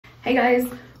Hey guys,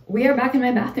 we are back in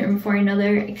my bathroom for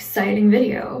another exciting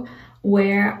video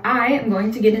where I am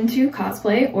going to get into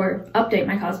cosplay or update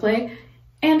my cosplay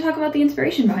and talk about the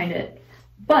inspiration behind it.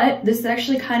 But this is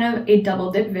actually kind of a double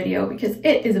dip video because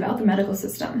it is about the medical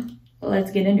system.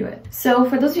 Let's get into it. So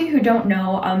for those of you who don't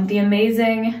know, the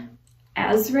amazing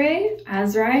Azrai,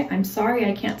 I'm sorry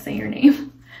I can't say your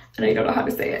name and I don't know how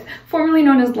to say it, formerly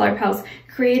known as Larp House,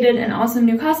 created an awesome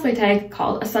new cosplay tag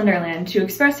called Asunderland to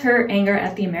express her anger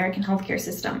at the American healthcare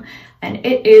system. And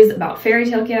it is about fairy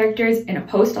tale characters in a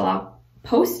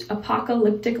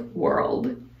post-apocalyptic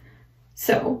world.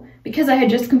 So, because I had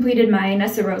just completed my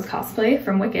Nessa Rose cosplay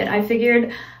from Wicked, I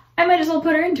figured I might as well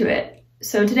put her into it.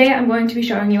 So today I'm going to be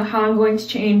showing you how I'm going to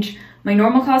change my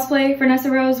normal cosplay for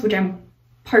Nessa Rose, which I'm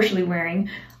partially wearing,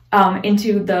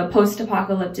 into the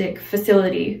post-apocalyptic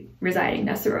facility residing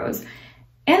Nessa Rose.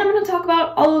 And I'm going to talk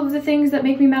about all of the things that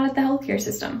make me mad at the healthcare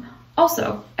system.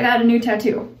 Also, I got a new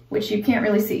tattoo, which you can't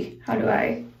really see. How do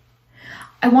I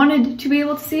wanted to be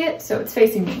able to see it, so it's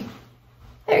facing me.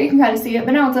 There, you can kind of see it,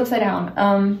 but now it's upside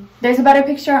down. There's a better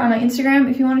picture on my Instagram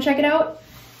if you want to check it out.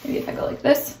 Maybe if I go like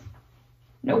this.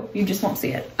 Nope, you just won't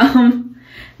see it.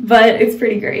 But it's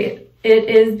pretty great. It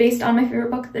is based on my favorite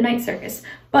book, The Night Circus.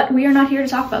 But we are not here to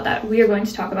talk about that. We are going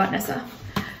to talk about Nessa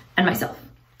and myself.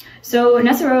 So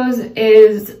Nessa Rose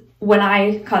is when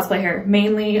I cosplay her,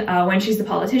 mainly when she's the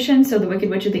politician, so the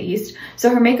Wicked Witch of the East. So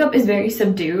her makeup is very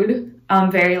subdued,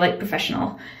 very like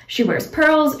professional. She wears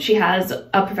pearls, she has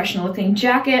a professional looking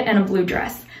jacket and a blue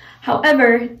dress.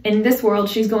 However, in this world,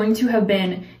 she's going to have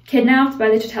been kidnapped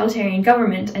by the totalitarian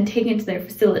government and taken to their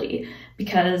facility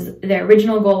because their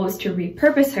original goal was to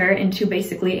repurpose her into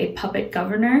basically a puppet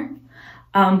governor.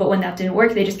 But when that didn't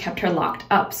work, they just kept her locked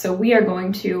up. So we are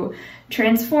going to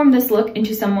transform this look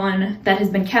into someone that has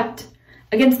been kept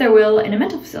against their will in a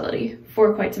mental facility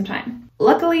for quite some time.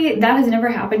 Luckily, that has never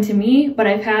happened to me, but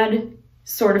I've had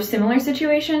sort of similar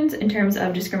situations in terms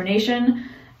of discrimination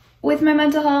with my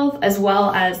mental health, as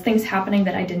well as things happening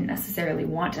that I didn't necessarily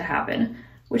want to happen,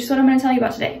 which is what I'm going to tell you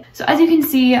about today. So as you can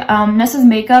see, Nessa's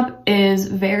makeup is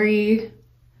very,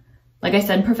 like I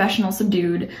said, professional,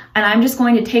 subdued, and I'm just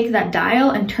going to take that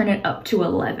dial and turn it up to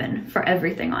 11 for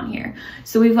everything on here.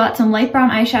 So we've got some light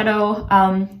brown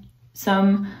eyeshadow,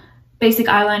 some basic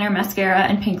eyeliner, mascara,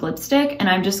 and pink lipstick, and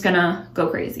I'm just gonna go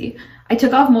crazy. I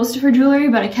took off most of her jewelry,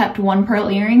 but I kept one pearl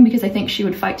earring because I think she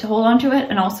would fight to hold on to it,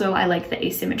 and also I like the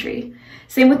asymmetry.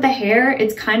 Same with the hair,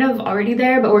 it's kind of already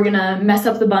there, but we're gonna mess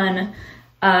up the bun,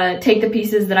 take the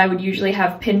pieces that I would usually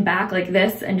have pinned back like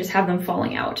this and just have them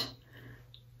falling out,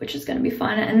 which is gonna be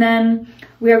fun. And then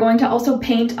we are going to also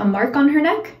paint a mark on her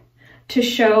neck to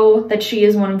show that she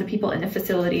is one of the people in the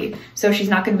facility. So she's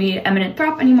not gonna be Eminent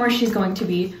Throp anymore, she's going to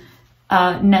be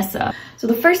Nessa. So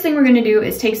the first thing we're gonna do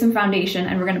is take some foundation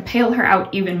and we're gonna pale her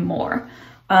out even more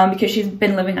because she's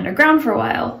been living underground for a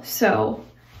while, so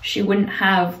she wouldn't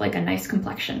have like a nice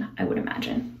complexion, I would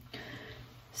imagine.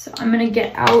 So I'm gonna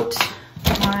get out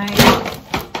my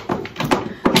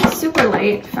super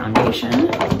light foundation,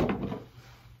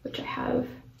 which I have,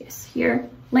 yes, here,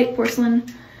 light porcelain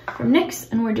from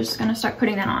NYX, and we're just gonna start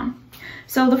putting that on.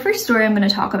 So the first story I'm gonna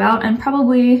talk about, and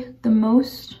probably the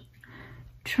most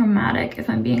traumatic if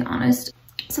I'm being honest.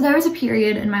 So there was a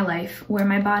period in my life where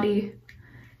my body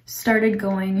started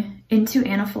going into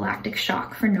anaphylactic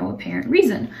shock for no apparent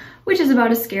reason, which is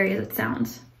about as scary as it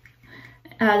sounds.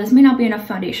 This may not be enough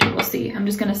foundation, we'll see. I'm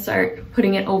just gonna start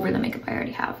putting it over the makeup I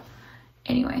already have.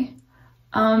 Anyway,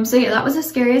 so yeah, that was as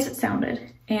scary as it sounded.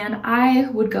 And I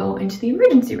would go into the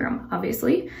emergency room,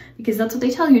 obviously, because that's what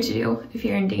they tell you to do if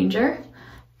you're in danger.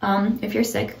 If you're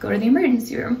sick, go to the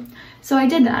emergency room. So I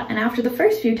did that, and after the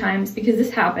first few times, because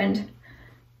this happened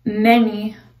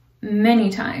many, many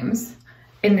times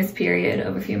in this period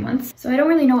of a few months, so I don't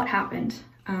really know what happened.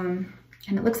 And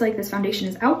it looks like this foundation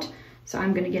is out, so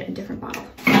I'm gonna get a different bottle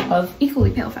of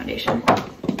equally pale foundation.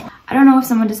 I don't know if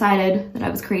someone decided that I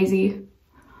was crazy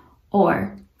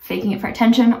or faking it for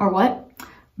attention or what,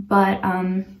 but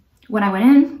when I went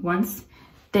in once,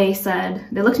 they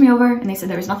looked me over and they said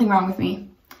there was nothing wrong with me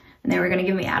and they were gonna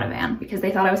give me Ativan because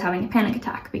they thought I was having a panic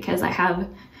attack because I have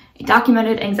a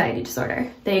documented anxiety disorder.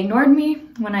 They ignored me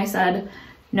when I said,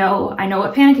 no, I know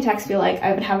what panic attacks feel like.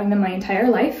 I've been having them my entire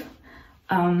life.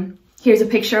 Here's a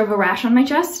picture of a rash on my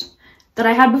chest that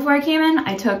I had before I came in.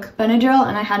 I took Benadryl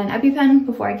and I had an EpiPen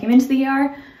before I came into the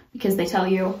ER because they tell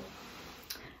you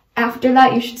after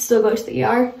that you should still go to the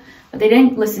ER, but they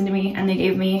didn't listen to me and they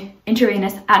gave me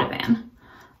intravenous Ativan,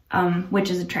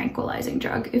 which is a tranquilizing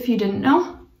drug if you didn't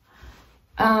know.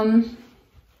 And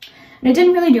it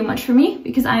didn't really do much for me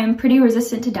because I am pretty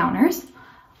resistant to downers,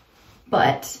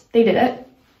 but they did it.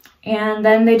 And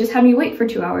then they just had me wait for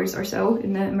 2 hours or so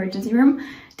in the emergency room.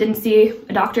 Didn't see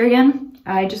a doctor again.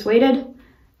 I just waited.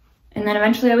 And then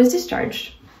eventually I was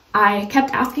discharged. I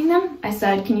kept asking them. I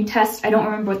said, can you test? I don't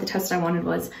remember what the test I wanted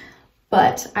was,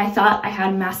 but I thought I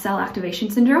had mast cell activation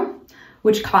syndrome,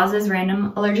 which causes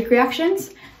random allergic reactions.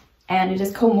 And it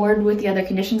is comorbid with the other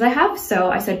conditions I have.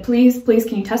 So I said, please,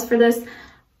 can you test for this?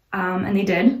 And they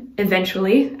did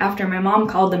eventually, after my mom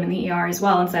called them in the ER as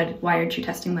well and said, why aren't you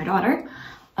testing my daughter?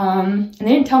 And they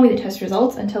didn't tell me the test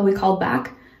results until we called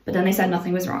back, but then they said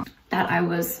nothing was wrong, that I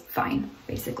was fine,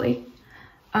 basically.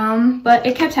 But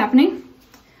it kept happening.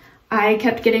 I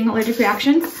kept getting allergic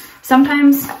reactions,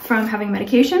 sometimes from having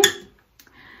medication,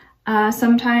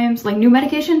 sometimes like new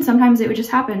medication, sometimes it would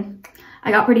just happen. I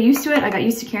got pretty used to it. I got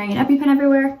used to carrying an EpiPen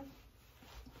everywhere.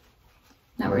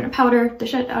 Now we're gonna powder the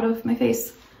shit out of my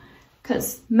face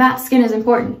because matte skin is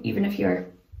important, even if you're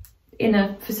in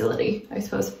a facility, I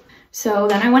suppose. So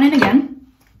then I went in again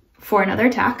for another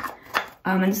attack.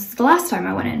 And this is the last time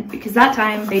I went in because that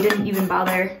time they didn't even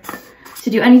bother to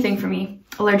do anything for me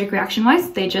allergic reaction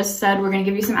wise. They just said, we're gonna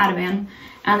give you some Ativan.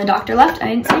 And the doctor left, I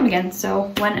didn't see him again.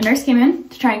 So when a nurse came in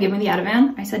to try and give me the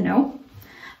Ativan, I said no.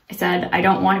 I said, I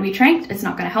don't want to be tranked, it's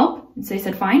not gonna help. And so they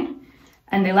said, fine.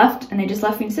 And they left and they just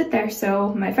left me to sit there.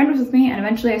 So my friend was with me and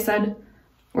eventually I said,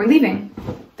 we're leaving.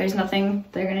 There's nothing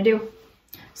they're gonna do.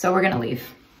 So we're gonna leave.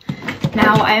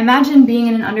 Now I imagine being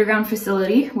in an underground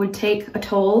facility would take a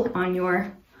toll on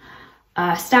your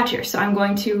stature. So I'm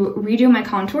going to redo my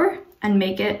contour and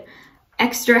make it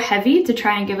extra heavy to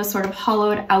try and give a sort of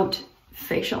hollowed out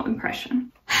facial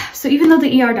impression. So even though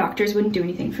the ER doctors wouldn't do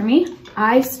anything for me,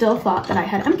 I still thought that I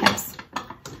had MCAS.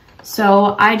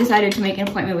 So I decided to make an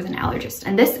appointment with an allergist.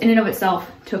 And this in and of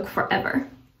itself took forever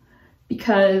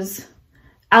because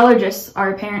allergists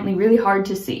are apparently really hard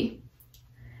to see.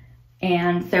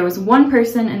 And there was one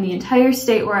person in the entire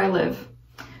state where I live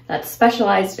that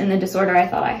specialized in the disorder I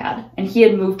thought I had, and he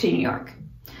had moved to New York.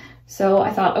 So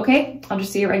I thought, okay, I'll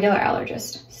just see a regular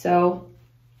allergist. So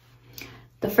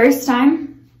the first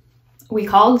time we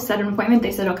called, set an appointment,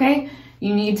 they said, okay,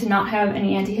 you need to not have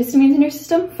any antihistamines in your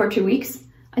system for 2 weeks,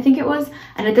 I think it was.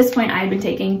 And at this point I had been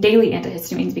taking daily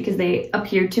antihistamines because they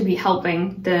appeared to be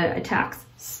helping the attacks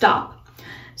stop.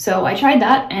 So I tried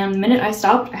that, and the minute I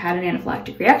stopped, I had an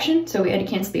anaphylactic reaction, so we had to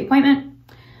cancel the appointment.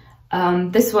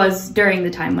 This was during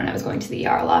the time when I was going to the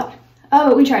ER a lot. Oh,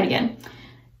 but we tried again.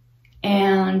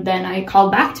 And then I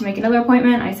called back to make another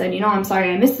appointment. I said, you know, I'm sorry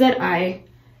I missed it. I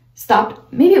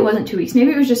stopped, maybe it wasn't 2 weeks,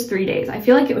 maybe it was just 3 days. I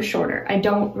feel like it was shorter. I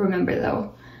don't remember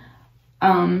though.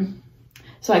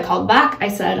 So I called back. I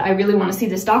said, I really want to see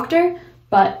this doctor,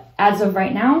 but as of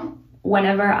right now,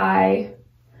 whenever I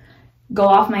go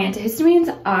off my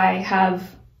antihistamines, I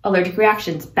have allergic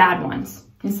reactions, bad ones.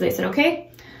 And so they said,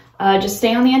 okay, just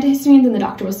stay on the antihistamines and the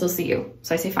doctor will still see you.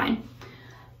 So I say, fine.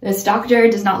 This doctor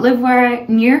does not live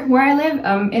near where I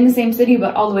live, in the same city,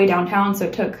 but all the way downtown. So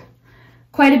it took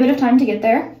quite a bit of time to get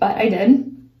there, but I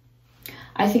did.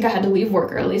 I think I had to leave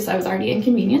work early, so I was already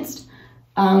inconvenienced.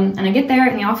 And I get there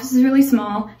and the office is really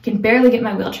small, can barely get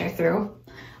my wheelchair through,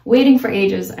 waiting for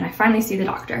ages, and I finally see the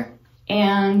doctor.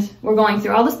 And we're going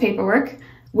through all this paperwork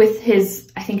with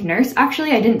his, I think, nurse.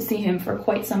 Actually, I didn't see him for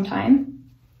quite some time.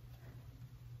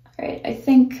 All right, I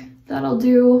think that'll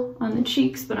do on the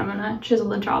cheeks, but I'm gonna chisel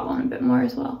the jawbone a bit more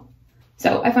as well.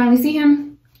 So I finally see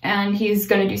him and he's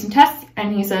gonna do some tests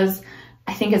and he says,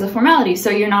 I think as a formality,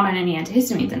 so you're not on any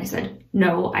antihistamines? And I said,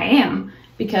 no, I am,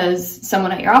 because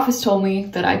someone at your office told me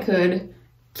that I could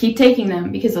keep taking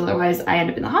them because otherwise I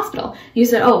end up in the hospital. He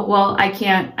said, oh, well, I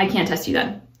can't test you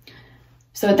then.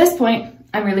 So at this point,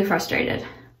 I'm really frustrated.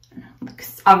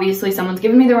 Obviously, someone's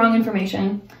given me the wrong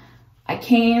information. I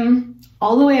came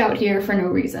all the way out here for no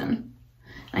reason.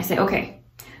 And I say, okay,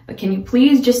 but can you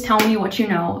please just tell me what you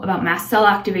know about mast cell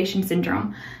activation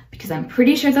syndrome? Because I'm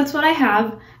pretty sure that's what I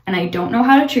have, and I don't know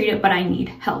how to treat it, but I need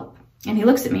help. And he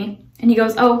looks at me, and he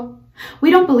goes, oh, we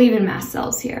don't believe in mast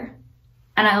cells here.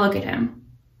 And I look at him.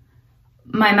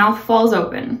 My mouth falls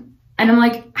open, and I'm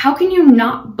like, how can you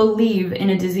not believe in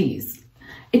a disease?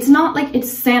 It's not like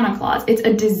it's Santa Claus, it's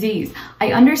a disease.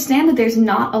 I understand that there's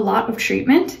not a lot of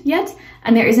treatment yet,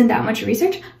 and there isn't that much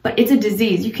research, but it's a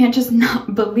disease. You can't just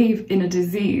not believe in a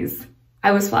disease.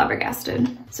 I was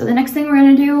flabbergasted. So the next thing we're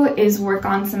gonna do is work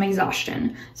on some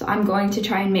exhaustion. So I'm going to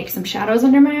try and make some shadows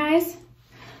under my eyes,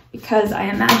 because I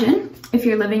imagine if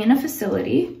you're living in a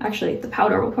facility, actually the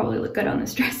powder will probably look good on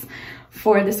this dress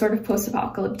for the sort of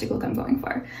post-apocalyptic look I'm going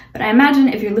for. But I imagine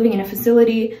if you're living in a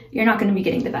facility, you're not gonna be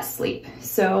getting the best sleep.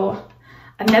 So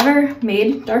I've never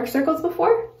made dark circles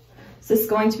before. So this is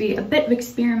going to be a bit of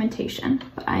experimentation,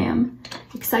 but I am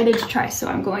excited to try. So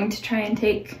I'm going to try and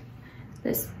take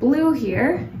this blue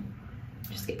here.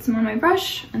 Just get some on my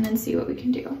brush and then see what we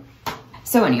can do.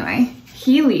 So anyway,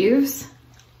 he leaves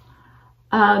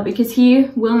because he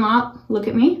will not look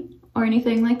at me or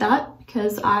anything like that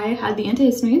because I had the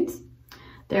antihistamines.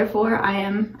 Therefore, I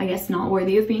am, I guess, not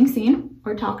worthy of being seen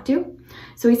or talked to.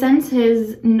 So he sends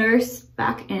his nurse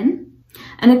back in.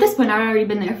 And at this point, I'd already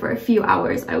been there for a few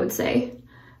hours, I would say,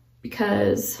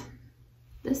 because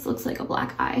this looks like a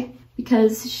black eye.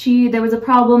 Because there was a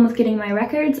problem with getting my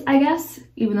records, I guess,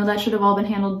 even though that should have all been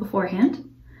handled beforehand.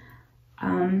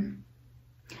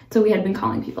 So we had been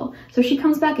calling people. So she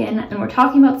comes back in and we're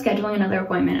talking about scheduling another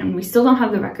appointment and we still don't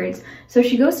have the records. So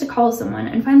she goes to call someone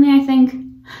and finally I think,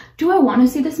 do I want to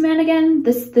see this man again?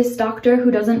 This doctor who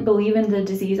doesn't believe in the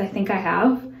disease I think I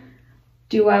have?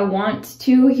 Do I want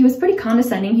to? He was pretty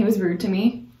condescending. He was rude to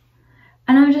me.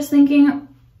 And I was just thinking,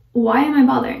 why am I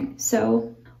bothering?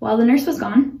 So while the nurse was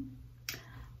gone,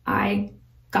 I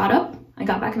got up, I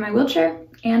got back in my wheelchair,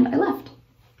 and I left.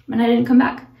 And I didn't come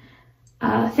back.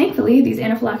 Thankfully, these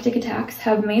anaphylactic attacks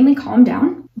have mainly calmed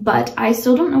down, but I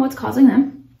still don't know what's causing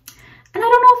them. And I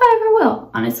don't know if I ever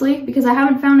will, honestly, because I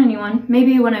haven't found anyone.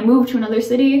 Maybe when I move to another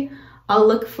city, I'll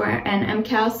look for an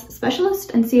MCAS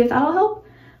specialist and see if that'll help.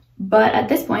 But at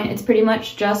this point, it's pretty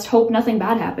much just hope nothing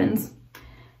bad happens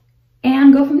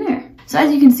and go from there. So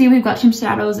as you can see, we've got some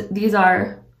shadows. These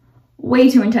are way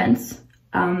too intense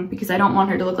because I don't want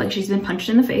her to look like she's been punched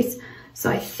in the face. So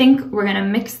I think we're gonna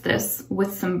mix this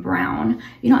with some brown.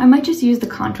 You know, I might just use the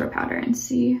contour powder and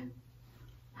see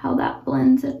how that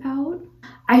blends it out.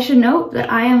 I should note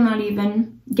that I am not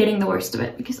even getting the worst of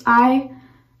it because I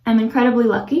am incredibly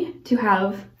lucky to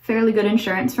have fairly good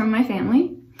insurance from my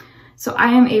family. So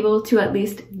I am able to at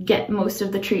least get most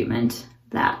of the treatment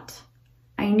that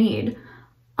I need.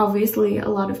 Obviously, a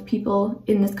lot of people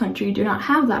in this country do not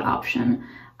have that option,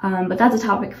 but that's a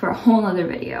topic for a whole other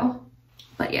video.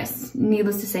 But yes,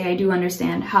 needless to say, I do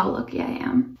understand how lucky I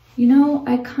am. You know,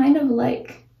 I kind of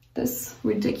like this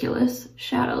ridiculous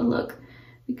shadowed look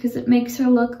because it makes her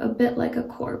look a bit like a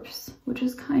corpse, which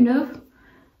is kind of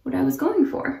what I was going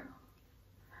for.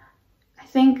 I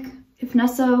think if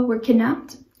Nessa were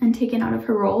kidnapped and taken out of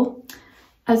her role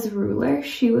as ruler,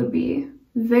 she would be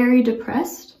very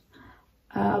depressed.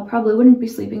 Probably wouldn't be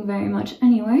sleeping very much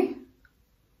anyway.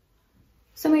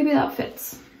 So maybe that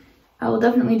fits. I will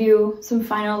definitely do some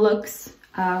final looks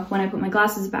when I put my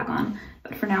glasses back on,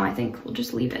 but for now I think we'll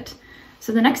just leave it.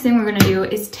 So the next thing we're gonna do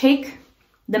is take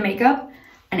the makeup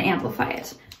and amplify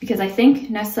it, because I think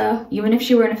Nessa, even if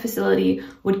she were in a facility,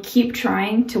 would keep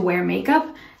trying to wear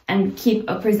makeup and keep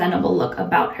a presentable look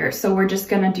about her. So we're just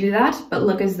gonna do that, but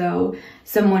look as though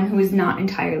someone who is not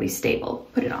entirely stable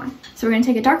put it on. So we're gonna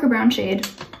take a darker brown shade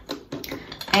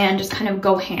and just kind of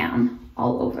go ham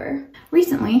all over.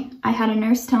 Recently, I had a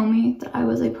nurse tell me that I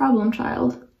was a problem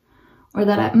child, or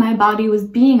that my body was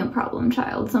being a problem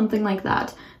child, something like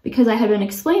that, because I had been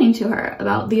explaining to her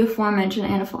about the aforementioned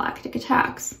anaphylactic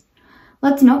attacks.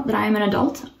 Let's note that I am an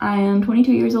adult. I am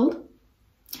 22 years old.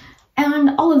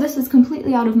 And all of this is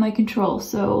completely out of my control,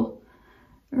 so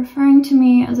referring to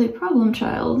me as a problem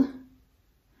child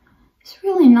is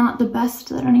really not the best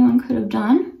that anyone could have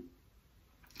done.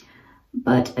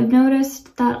 But I've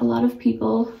noticed that a lot of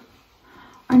people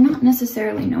are not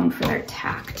necessarily known for their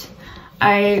tact.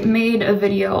 I made a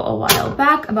video a while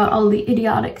back about all the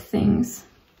idiotic things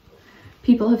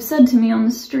people have said to me on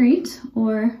the street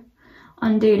or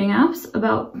on dating apps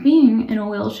about being in a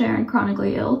wheelchair and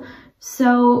chronically ill.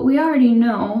 So we already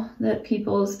know that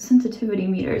people's sensitivity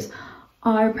meters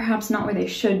are perhaps not where they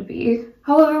should be.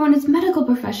 However, when it's medical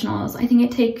professionals, I think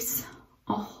it takes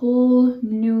a whole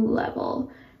new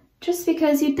level, just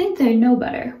because you'd think they'd know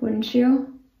better, wouldn't you?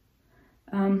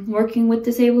 Working with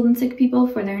disabled and sick people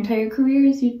for their entire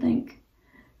careers, you'd think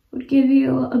would give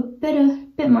you a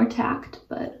bit more tact,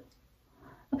 but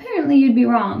apparently you'd be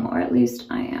wrong, or at least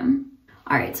I am.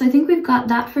 All right, so I think we've got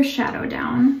that for shadow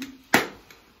down.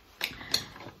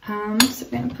 So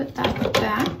we're gonna put that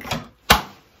back.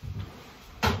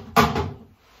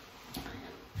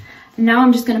 And now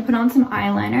I'm just gonna put on some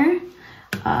eyeliner.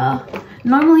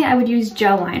 Normally I would use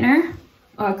gel liner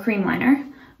or cream liner,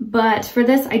 but for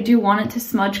this I do want it to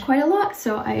smudge quite a lot,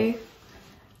 so I'm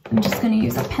just gonna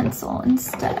use a pencil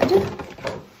instead.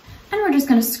 And we're just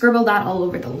gonna scribble that all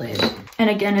over the lid. And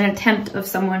again, an attempt of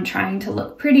someone trying to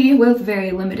look pretty with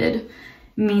very limited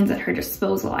means at her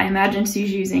disposal. I imagine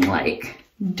she's using like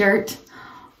dirt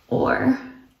or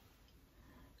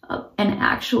an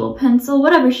actual pencil,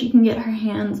 whatever she can get her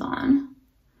hands on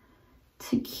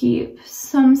to keep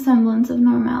some semblance of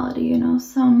normality, you know,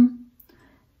 some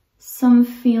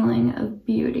feeling of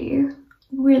beauty,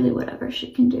 really whatever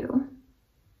she can do.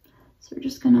 So we're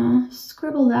just gonna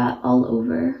scribble that all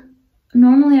over.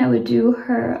 Normally I would do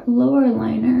her lower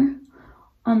liner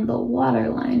on the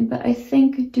waterline, but I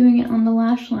think doing it on the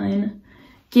lash line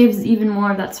gives even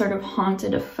more of that sort of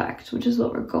haunted effect, which is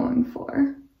what we're going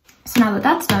for. So now that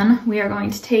that's done, we are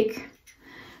going to take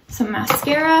some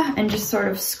mascara and just sort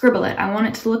of scribble it. I want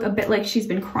it to look a bit like she's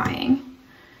been crying.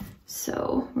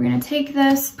 So we're gonna take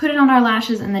this, put it on our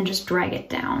lashes, and then just drag it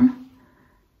down.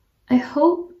 I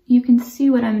hope you can see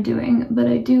what I'm doing, but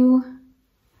I do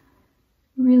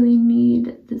really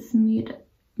need this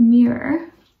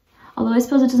mirror. Although I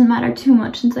suppose it doesn't matter too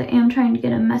much since I am trying to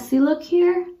get a messy look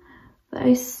here, but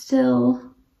I still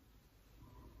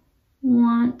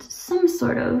want some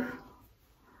sort of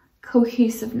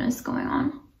cohesiveness going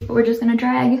on. But we're just gonna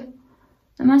drag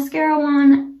the mascara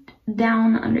one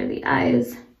down under the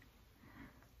eyes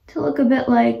to look a bit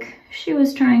like she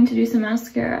was trying to do some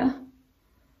mascara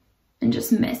and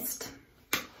just missed.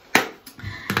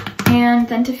 And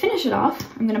then to finish it off,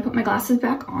 I'm gonna put my glasses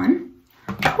back on.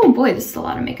 Oh boy, this is a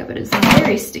lot of makeup. It is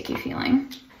very sticky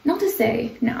feeling. Not to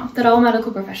say now that all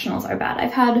medical professionals are bad.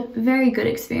 I've had very good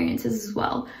experiences as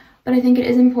well, but I think it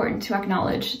is important to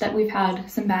acknowledge that we've had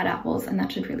some bad apples and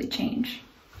that should really change.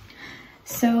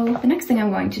 So the next thing I'm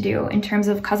going to do in terms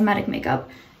of cosmetic makeup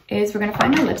is we're gonna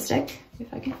find my lipstick,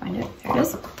 if I can find it, there it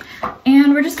is.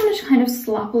 And we're just gonna kind of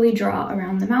sloppily draw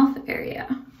around the mouth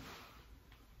area.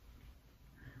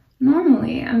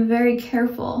 Normally, I'm very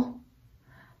careful,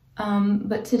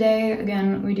 but today,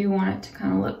 again, we do want it to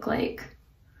kind of look like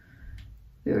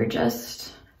we were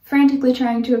just frantically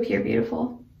trying to appear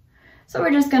beautiful. So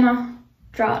we're just gonna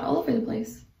draw it all over the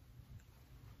place.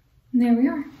 And there we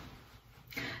are.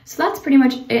 So that's pretty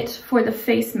much it for the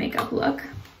face makeup look.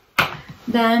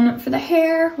 Then for the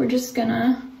hair, we're just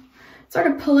gonna sort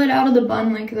of pull it out of the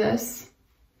bun like this.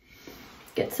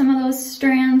 Get some of those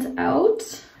strands out.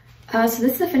 So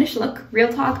this is the finished look.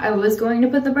 Real talk, I was going to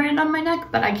put the brand on my neck,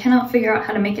 but I cannot figure out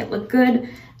how to make it look good,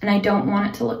 and I don't want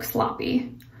it to look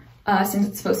sloppy since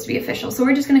it's supposed to be official. So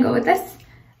we're just gonna go with this,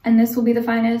 and this will be the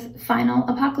final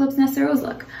Apocalypse Nessa Rose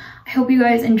look. I hope you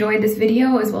guys enjoyed this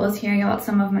video as well as hearing about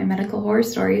some of my medical horror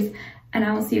stories, and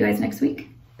I will see you guys next week.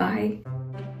 Bye.